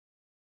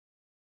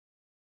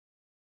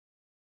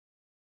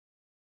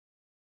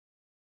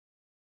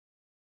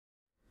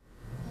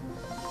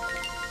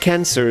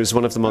Cancer is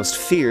one of the most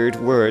feared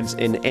words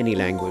in any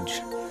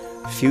language.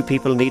 Few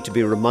people need to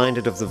be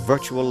reminded of the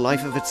virtual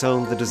life of its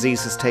own the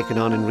disease has taken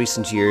on in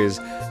recent years,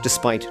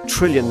 despite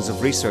trillions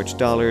of research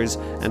dollars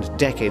and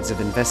decades of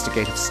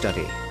investigative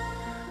study.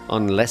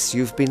 Unless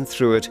you've been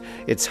through it,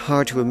 it's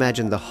hard to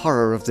imagine the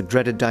horror of the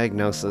dreaded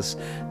diagnosis,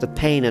 the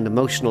pain and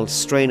emotional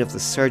strain of the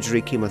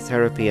surgery,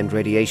 chemotherapy and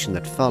radiation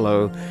that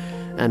follow,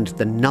 and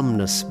the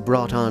numbness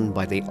brought on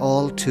by the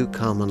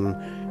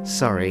all-too-common,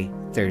 "Sorry,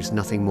 there's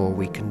nothing more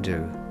we can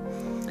do."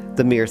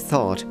 The mere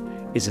thought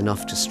is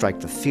enough to strike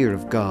the fear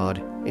of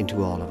God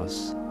into all of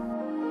us.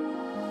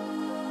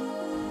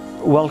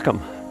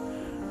 Welcome.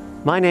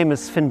 My name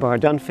is Finbarr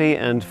Dunphy,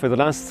 and for the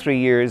last 3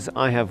 years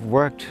I have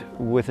worked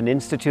with an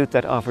institute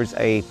that offers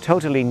a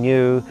totally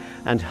new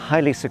and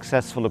highly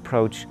successful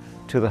approach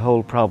to the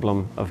whole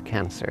problem of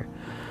cancer.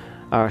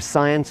 Our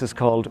science is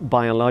called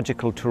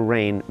biological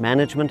terrain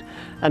management,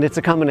 and it's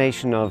a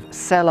combination of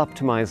cell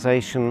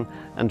optimization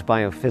and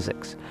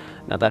biophysics.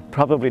 Now that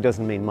probably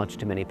doesn't mean much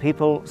to many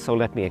people, so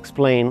let me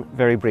explain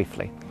very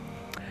briefly.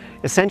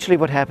 Essentially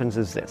what happens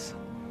is this.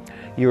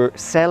 Your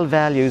cell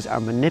values are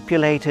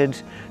manipulated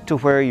to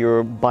where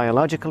your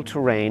biological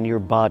terrain, your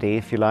body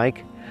if you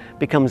like,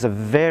 becomes a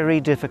very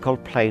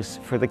difficult place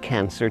for the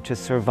cancer to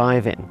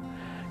survive in.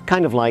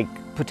 Kind of like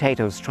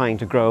potatoes trying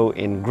to grow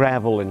in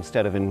gravel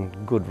instead of in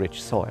good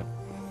rich soil.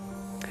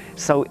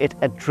 So it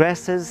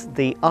addresses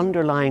the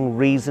underlying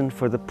reason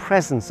for the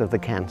presence of the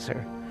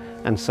cancer,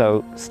 and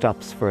so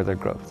stops further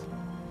growth.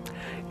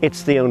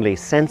 It's the only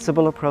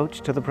sensible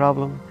approach to the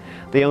problem,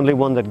 the only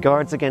one that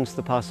guards against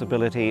the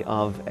possibility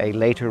of a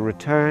later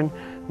return,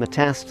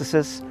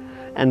 metastasis,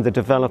 and the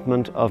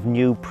development of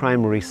new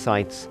primary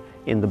sites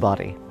in the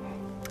body.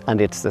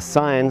 And it's the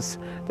science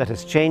that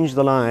has changed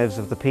the lives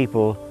of the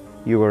people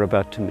you are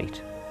about to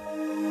meet.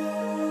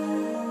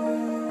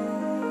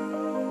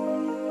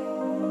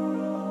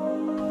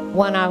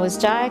 When I was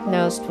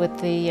diagnosed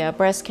with the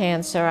breast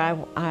cancer, I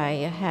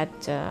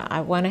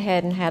went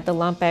ahead and had the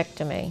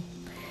lumpectomy.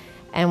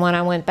 And when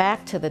I went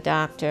back to the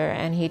doctor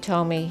and he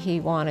told me he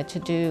wanted to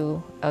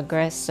do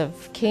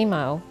aggressive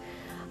chemo,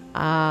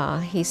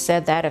 he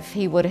said that if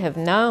he would have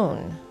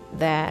known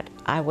that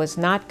I was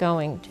not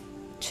going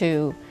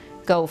to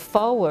go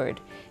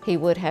forward, he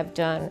would have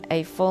done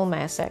a full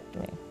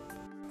mastectomy.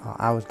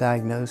 I was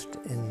diagnosed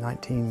in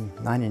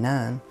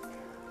 1999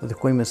 with a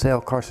squamous cell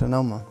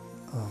carcinoma,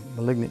 a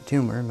malignant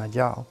tumor in my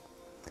jaw.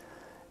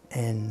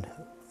 And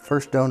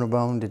first donor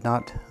bone did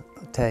not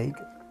take.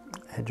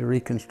 Had to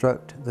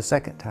reconstruct the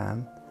second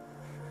time,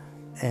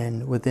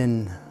 and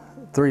within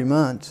 3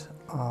 months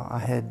I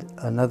had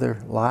another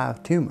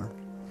live tumor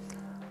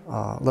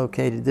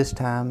located this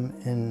time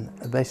in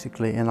a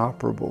basically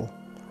inoperable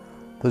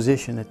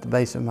position at the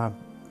base of my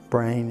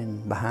brain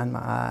and behind my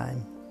eye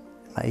and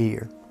my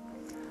ear,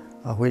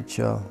 which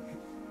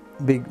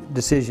big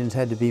decisions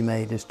had to be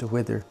made as to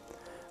whether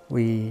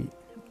we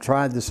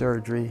tried the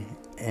surgery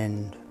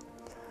and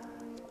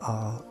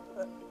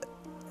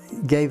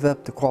gave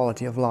up the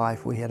quality of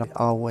life we had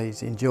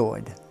always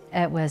enjoyed.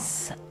 It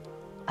was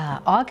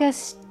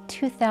August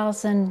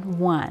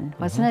 2001,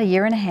 wasn't it, a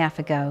year and a half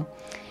ago,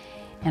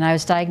 and I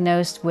was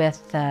diagnosed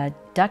with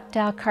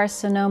ductal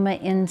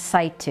carcinoma in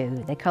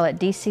situ. They call it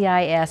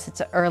DCIS.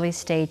 It's an early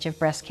stage of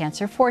breast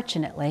cancer,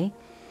 fortunately.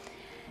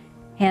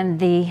 And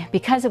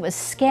because it was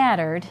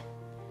scattered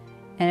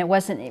and it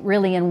wasn't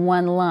really in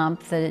one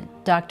lump, the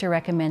doctor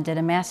recommended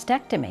a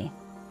mastectomy.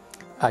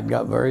 I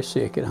got very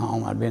sick at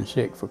home. I'd been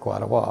sick for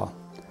quite a while.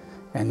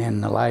 And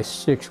in the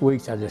last 6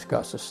 weeks, I just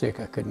got so sick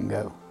I couldn't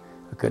go.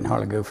 I couldn't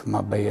hardly go from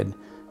my bed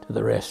to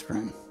the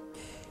restroom.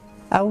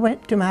 I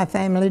went to my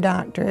family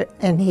doctor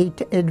and he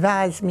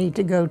advised me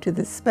to go to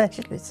the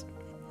specialist.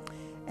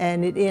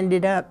 And it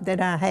ended up that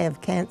I have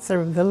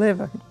cancer of the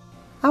liver.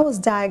 I was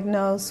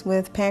diagnosed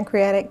with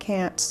pancreatic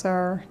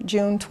cancer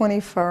June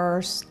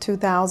 21st,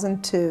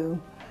 2002.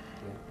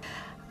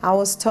 I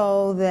was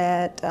told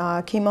that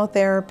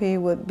chemotherapy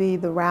would be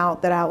the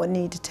route that I would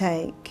need to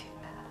take.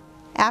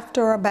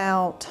 After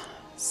about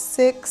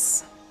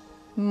 6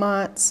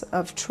 months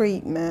of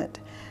treatment,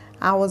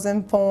 I was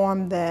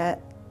informed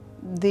that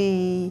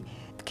the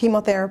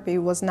chemotherapy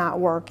was not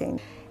working.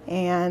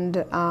 And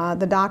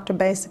the doctor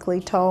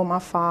basically told my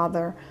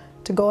father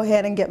to go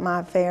ahead and get my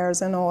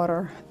affairs in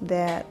order,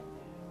 that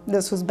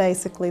this was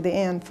basically the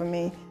end for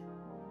me.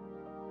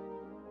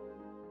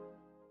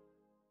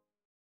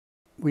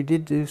 We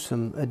did do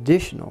some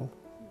additional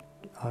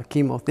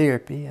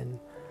chemotherapy, and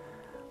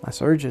my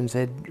surgeon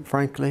said,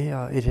 frankly,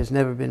 it has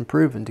never been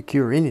proven to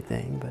cure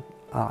anything, but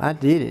I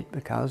did it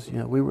because,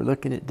 we were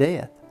looking at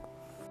death.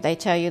 They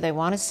tell you they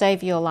want to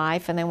save your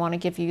life and they want to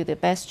give you the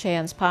best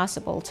chance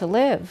possible to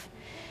live.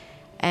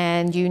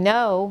 And you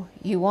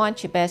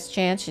want your best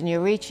chance and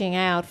you're reaching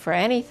out for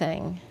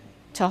anything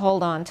to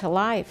hold on to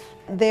life.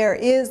 There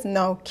is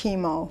no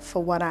chemo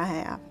for what I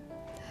have.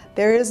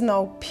 There is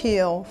no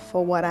pill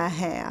for what I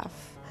have.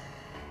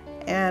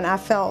 And I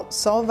felt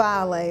so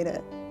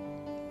violated.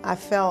 I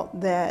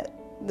felt that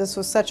this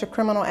was such a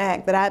criminal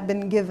act, that I'd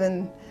been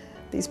given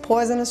these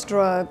poisonous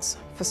drugs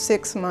for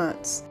 6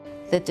 months.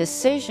 The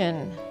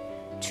decision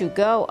to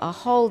go a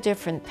whole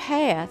different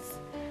path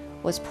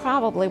was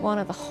probably one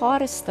of the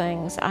hardest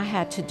things I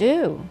had to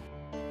do.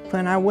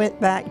 When I went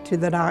back to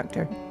the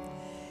doctor,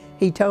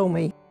 he told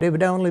me it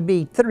would only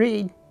be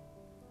 3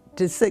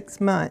 to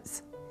 6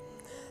 months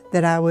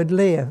that I would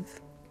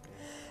live,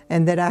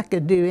 and that I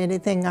could do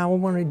anything I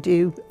wanted to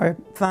do or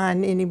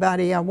find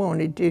anybody I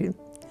wanted to.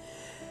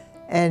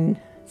 And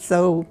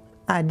so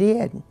I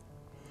did.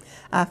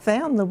 I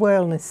found the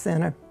Wellness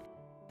Center.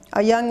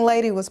 A young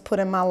lady was put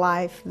in my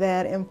life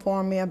that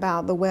informed me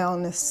about the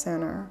Wellness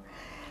Center.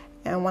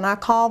 And when I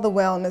called the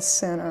Wellness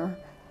Center,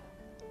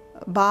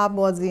 Bob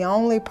was the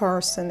only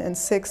person in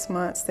 6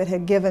 months that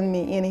had given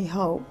me any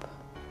hope.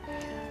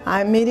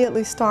 I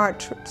immediately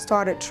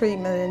started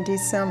treatment in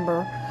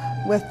December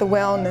with the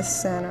Wellness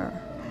Center.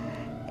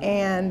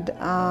 And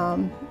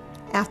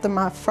after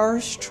my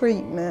first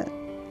treatment,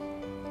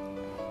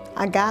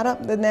 I got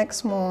up the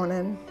next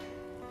morning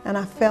and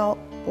I felt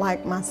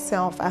like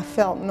myself. I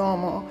felt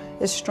normal.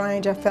 It's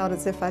strange, I felt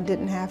as if I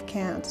didn't have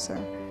cancer.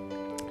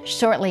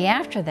 Shortly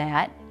after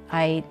that,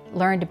 I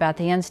learned about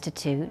the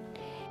Institute.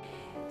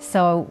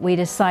 So we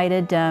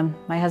decided,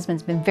 my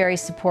husband's been very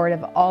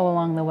supportive all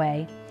along the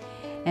way,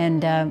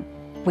 and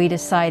we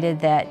decided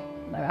that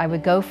I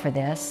would go for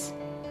this.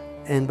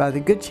 And by the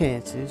good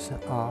chances,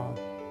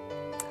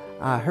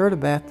 I heard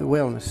about the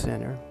Wellness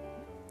Center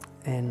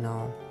and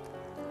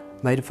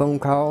made a phone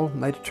call,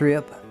 made a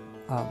trip,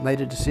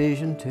 made a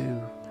decision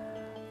to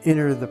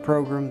enter the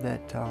program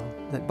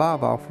that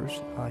Bob offers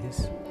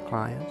his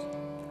clients.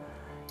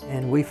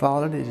 And we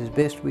followed it as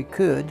best we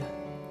could.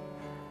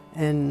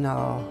 And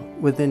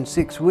within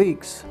 6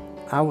 weeks,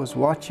 I was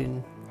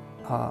watching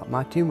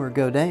my tumor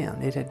go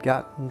down. It had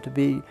gotten to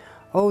be,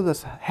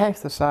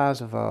 half the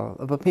size of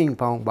a ping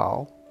pong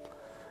ball.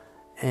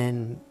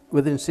 And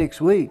within 6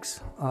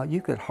 weeks,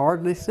 you could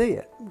hardly see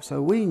it.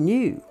 So we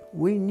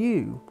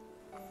knew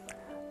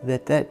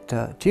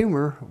that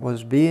tumor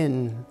was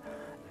being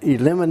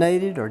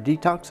eliminated or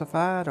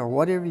detoxified or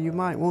whatever you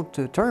might want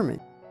to term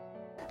it.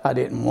 I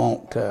didn't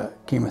want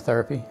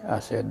chemotherapy. I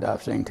said,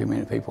 I've seen too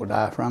many people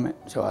die from it,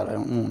 so I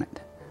don't want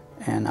it.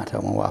 And I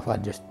told my wife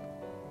I'd just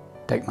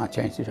take my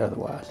chances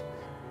otherwise.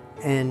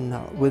 And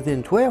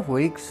within 12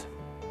 weeks,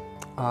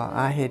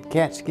 I had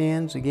CAT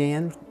scans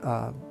again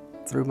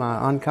through my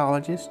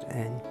oncologist,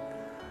 and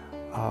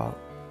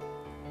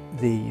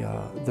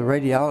the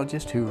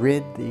radiologist who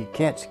read the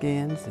CAT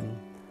scans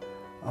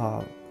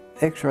and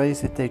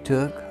x-rays that they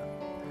took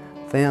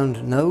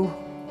found no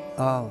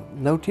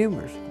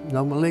tumors,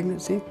 no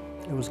malignancy.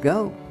 It was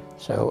gone.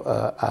 So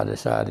I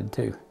decided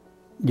to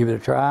give it a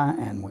try,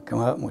 and we come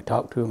up and we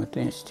talked to them at the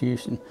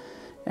institution,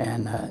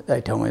 and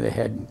they told me they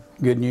had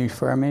good news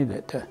for me,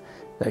 that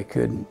they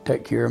could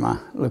take care of my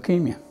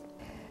leukemia.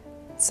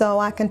 So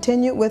I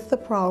continued with the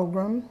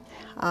program.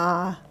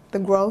 The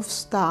growth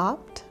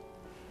stopped.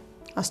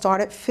 I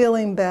started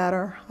feeling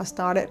better. I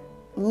started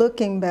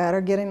looking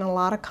better, getting a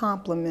lot of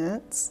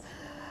compliments.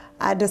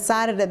 I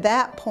decided at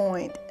that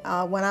point,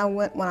 when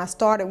I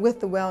started with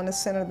the Wellness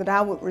Center, that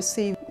I would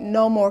receive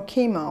no more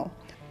chemo.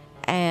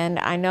 And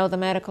I know the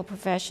medical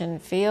profession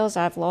feels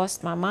I've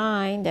lost my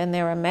mind, and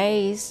they're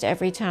amazed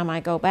every time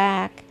I go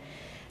back.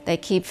 They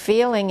keep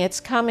feeling it's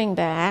coming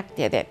back.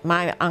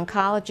 My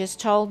oncologist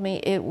told me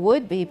it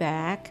would be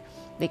back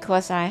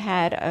because I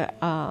had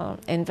an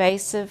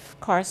invasive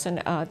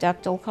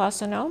ductal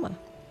carcinoma,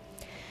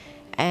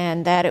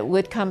 and that it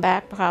would come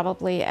back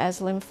probably as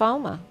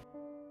lymphoma.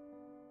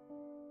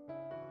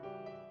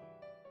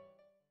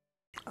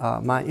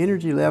 My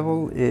energy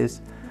level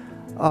is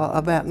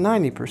about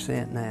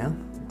 90% now.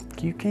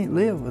 You can't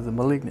live with a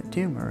malignant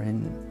tumor,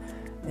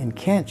 and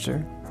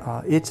cancer,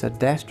 it's a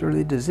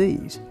dastardly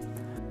disease.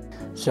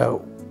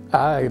 So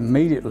I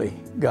immediately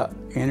got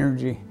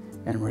energy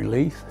and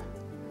relief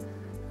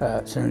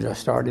as soon as I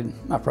started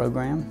my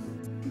program.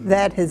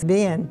 That has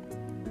been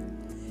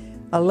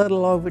a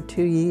little over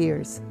 2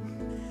 years,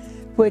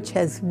 which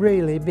has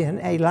really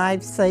been a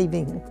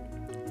life-saving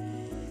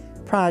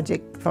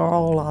project for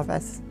all of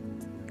us,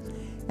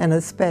 and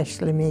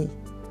especially me.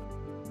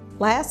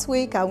 Last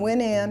week I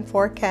went in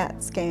for a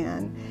CAT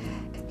scan.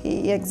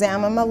 He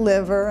examined my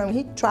liver and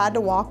he tried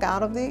to walk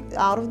out of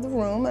the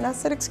room, and I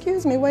said,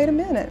 "Excuse me, wait a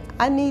minute.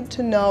 I need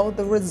to know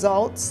the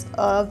results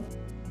of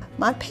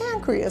my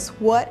pancreas.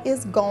 What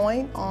is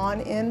going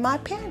on in my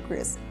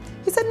pancreas?"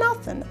 He said,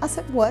 "Nothing." I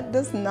said, "What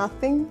does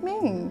nothing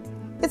mean?"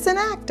 "It's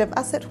inactive."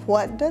 I said,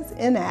 "What does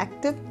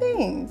inactive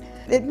mean?"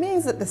 It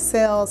means that the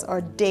cells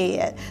are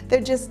dead.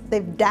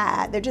 They've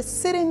died. They're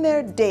just sitting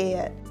there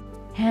dead.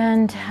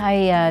 And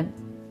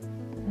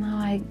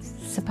I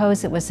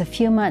suppose it was a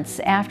few months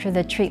after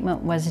the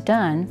treatment was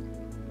done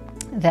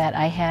that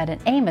I had an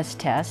Amos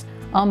test,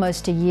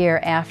 almost a year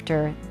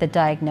after the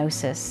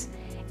diagnosis,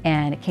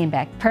 and it came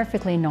back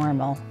perfectly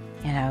normal,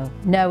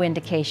 no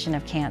indication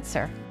of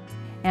cancer.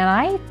 And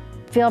I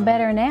feel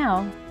better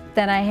now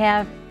than I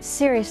have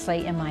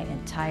seriously in my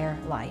entire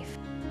life.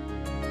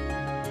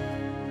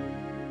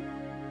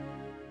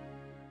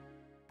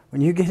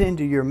 when you get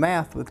into your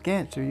mouth with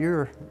cancer,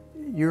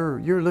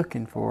 you're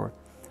looking for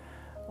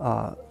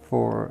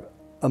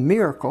a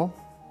miracle.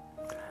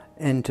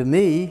 And to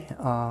me,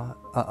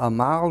 a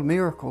mild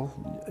miracle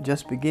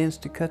just begins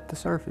to cut the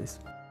surface.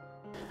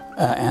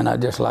 And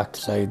I'd just like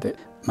to say that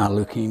my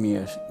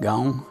leukemia is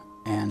gone,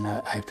 and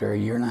after a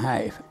year and a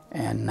half.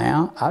 And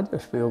now I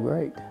just feel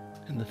great.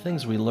 And the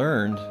things we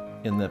learned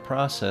in the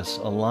process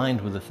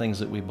aligned with the things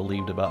that we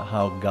believed about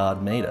how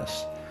God made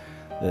us.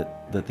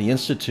 That the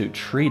Institute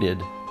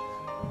treated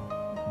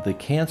the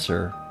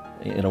cancer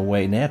in a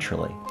way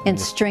naturally. And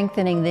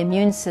strengthening the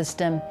immune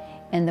system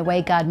in the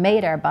way God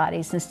made our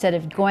bodies. Instead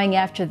of going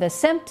after the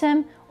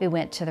symptom, we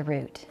went to the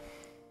root.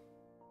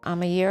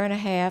 I'm a year and a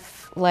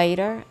half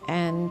later,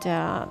 and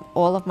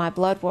all of my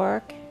blood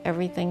work,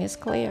 everything is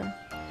clear.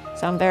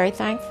 So I'm very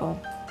thankful.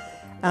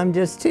 I'm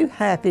just too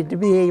happy to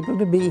be able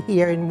to be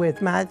here and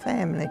with my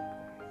family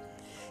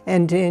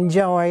and to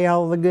enjoy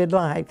all the good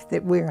life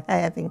that we're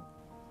having.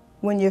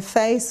 When you're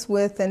faced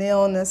with an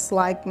illness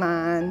like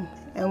mine,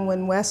 and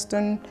when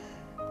Western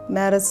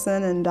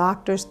medicine and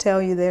doctors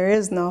tell you there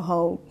is no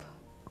hope,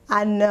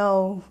 I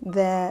know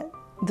that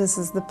this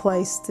is the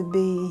place to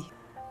be.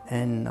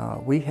 And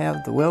we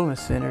have the Wellness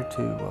Center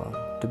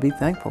to be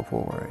thankful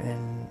for.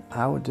 And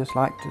I would just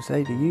like to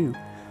say to you,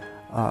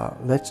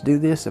 let's do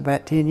this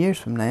about 10 years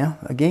from now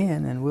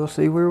again, and we'll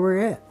see where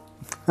we're at.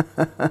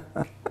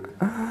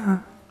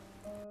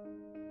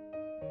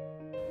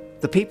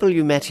 The people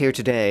you met here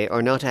today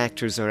are not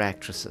actors or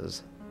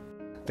actresses.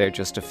 They're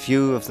just a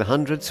few of the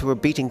hundreds who are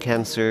beating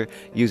cancer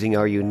using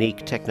our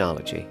unique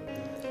technology.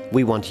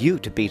 We want you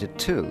to beat it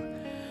too,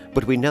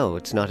 but we know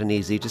it's not an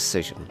easy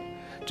decision.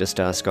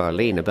 Just ask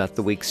Arlene about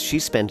the weeks she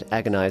spent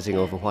agonizing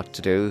over what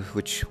to do,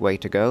 which way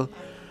to go.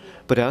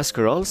 But ask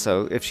her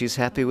also if she's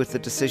happy with the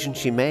decision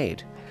she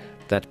made.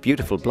 That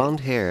beautiful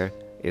blonde hair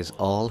is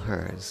all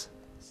hers.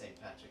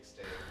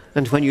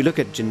 And when you look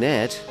at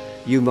Jeanette,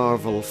 you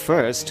marvel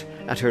first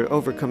at her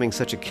overcoming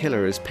such a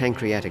killer as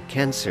pancreatic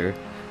cancer,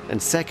 and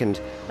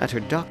second at her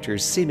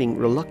doctor's seeming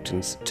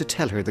reluctance to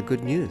tell her the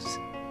good news.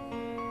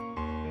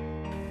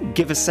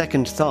 Give a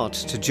second thought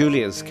to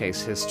Julia's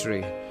case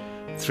history.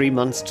 3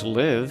 months to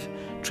live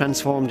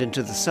transformed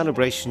into the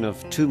celebration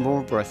of 2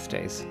 more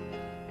birthdays.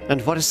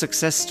 And what a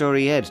success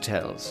story Ed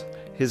tells.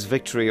 His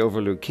victory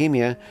over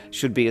leukemia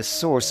should be a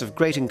source of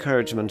great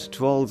encouragement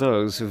to all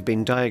those who've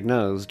been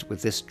diagnosed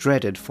with this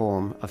dreaded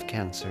form of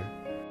cancer.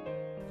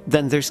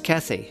 Then there's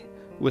Kathy,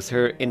 with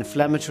her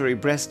inflammatory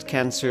breast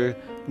cancer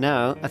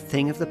now a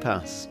thing of the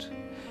past.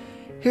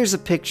 Here's a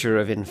picture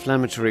of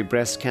inflammatory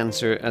breast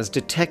cancer as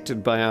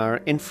detected by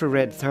our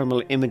infrared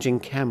thermal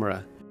imaging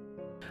camera.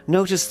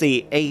 Notice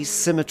the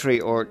asymmetry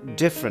or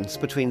difference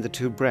between the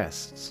 2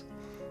 breasts.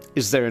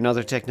 Is there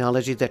another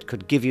technology that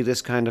could give you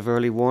this kind of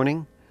early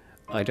warning?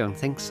 I don't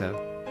think so.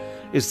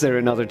 Is there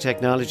another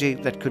technology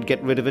that could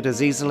get rid of it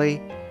as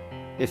easily?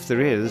 If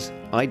there is,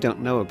 I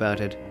don't know about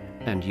it,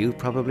 and you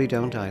probably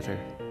don't either.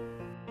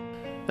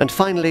 And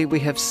finally, we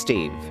have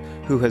Steve,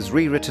 who has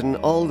rewritten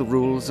all the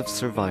rules of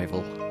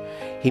survival.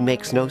 He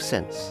makes no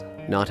sense,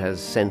 not as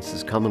sense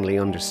is commonly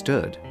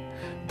understood.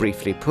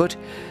 Briefly put,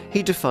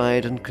 he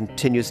defied and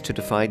continues to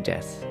defy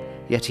death,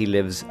 yet he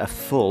lives a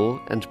full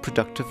and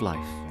productive life.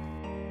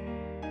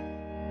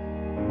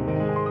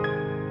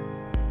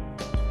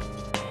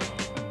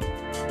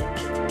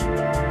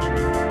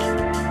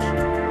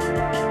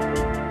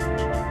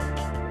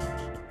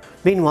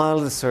 Meanwhile,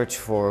 the search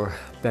for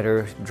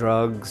better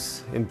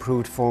drugs,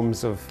 improved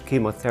forms of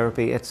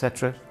chemotherapy,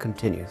 etc.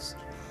 continues.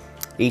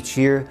 Each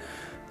year,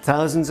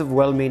 thousands of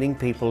well-meaning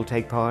people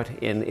take part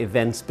in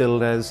events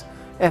billed as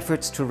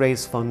efforts to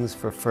raise funds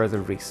for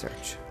further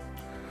research.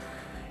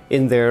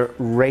 In their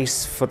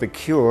race for the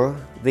cure,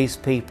 these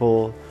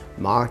people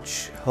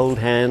march, hold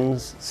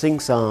hands, sing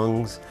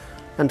songs,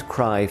 and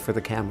cry for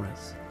the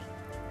cameras.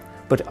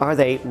 But are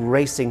they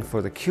racing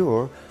for the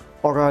cure,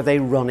 or are they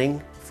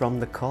running from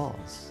the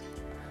cause?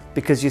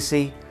 Because you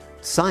see,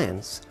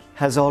 science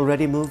has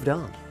already moved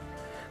on.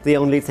 The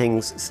only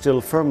things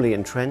still firmly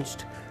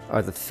entrenched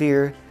are the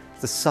fear,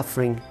 the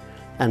suffering,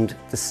 and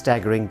the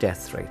staggering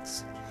death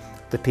rates.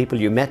 The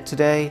people you met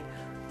today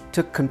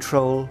took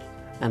control,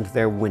 and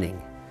they're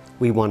winning.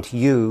 We want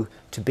you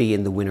to be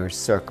in the winner's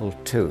circle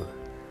too.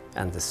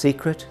 And the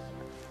secret?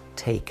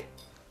 Take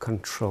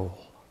control.